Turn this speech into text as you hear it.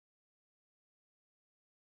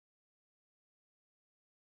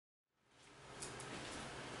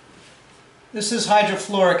This is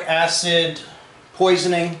hydrofluoric acid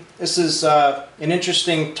poisoning. This is an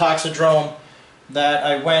interesting toxidrome that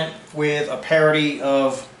I went with a parody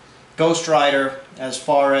of Ghost Rider as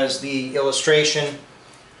far as the illustration.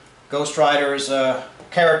 Ghost Rider is a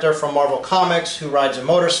character from Marvel Comics who rides a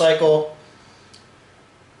motorcycle,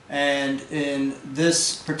 and in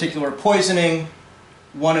this particular poisoning,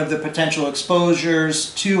 one of the potential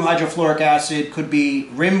exposures to hydrofluoric acid could be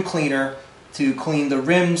rim cleaner to clean the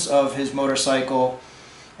rims of his motorcycle.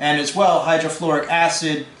 And as well, hydrofluoric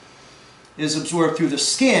acid is absorbed through the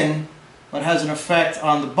skin but has an effect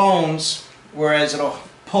on the bones, whereas it'll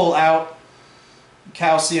pull out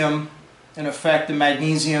calcium and affect the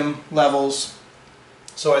magnesium levels.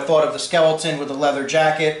 So I thought of the skeleton with a leather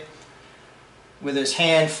jacket with his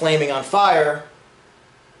hand flaming on fire,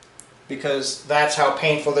 because that's how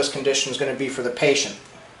painful this condition is going to be for the patient.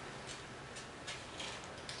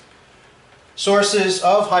 Sources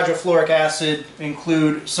of hydrofluoric acid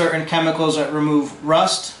include certain chemicals that remove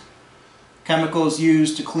rust, chemicals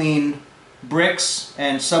used to clean bricks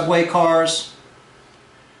and subway cars,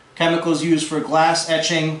 chemicals used for glass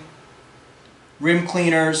etching, rim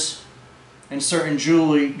cleaners, and certain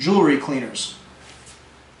jewelry cleaners.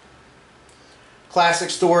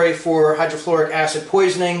 Classic story for hydrofluoric acid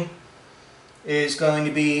poisoning is going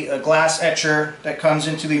to be a glass etcher that comes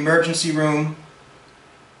into the emergency room,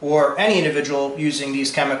 or any individual using these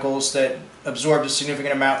chemicals that absorbed a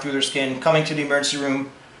significant amount through their skin, coming to the emergency room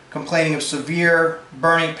complaining of severe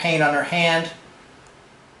burning pain on their hand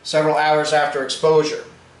several hours after exposure.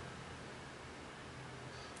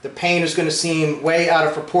 The pain is going to seem way out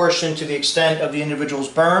of proportion to the extent of the individual's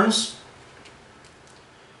burns.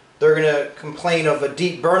 They're going to complain of a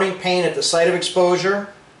deep burning pain at the site of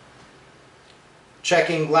exposure.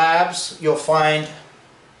 Checking labs, you'll find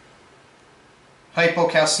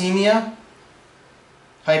hypocalcemia,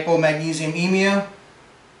 hypomagnesemia.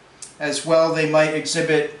 As well, they might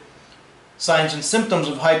exhibit signs and symptoms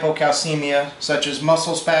of hypocalcemia, such as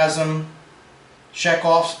muscle spasm,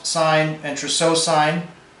 Chekhov's sign, and Trousseau sign,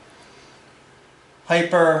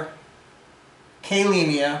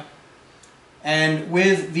 hyperkalemia, and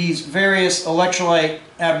with these various electrolyte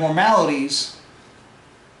abnormalities,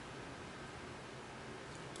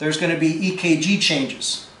 there's going to be EKG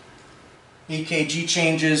changes. EKG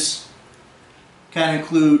changes can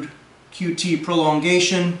include QT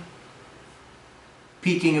prolongation,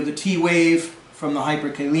 peaking of the T wave from the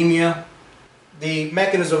hyperkalemia. The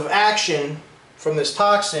mechanism of action from this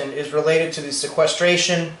toxin is related to the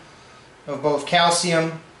sequestration of both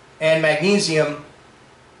calcium and magnesium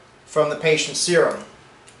from the patient's serum.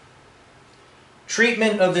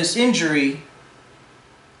 Treatment of this injury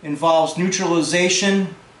involves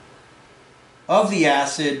neutralization of the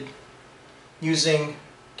acid using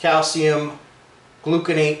calcium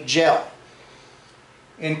gluconate gel.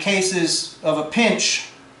 In cases of a pinch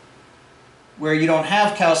where you don't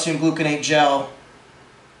have calcium gluconate gel,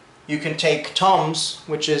 you can take Tums,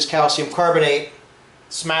 which is calcium carbonate,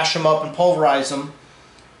 smash them up and pulverize them,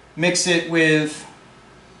 mix it with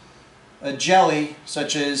a jelly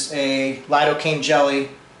such as a lidocaine jelly,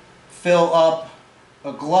 fill up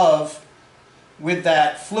a glove with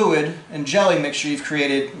that fluid and jelly mixture you've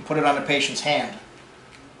created, and put it on the patient's hand.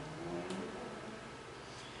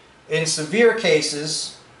 In severe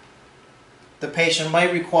cases, the patient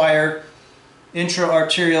might require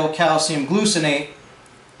intra-arterial calcium gluconate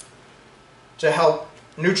to help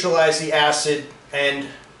neutralize the acid and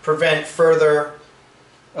prevent further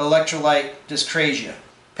electrolyte dyscrasia.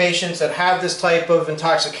 Patients that have this type of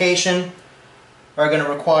intoxication are going to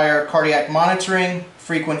require cardiac monitoring,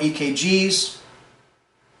 frequent EKGs,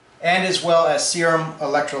 and as well as serum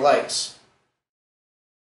electrolytes.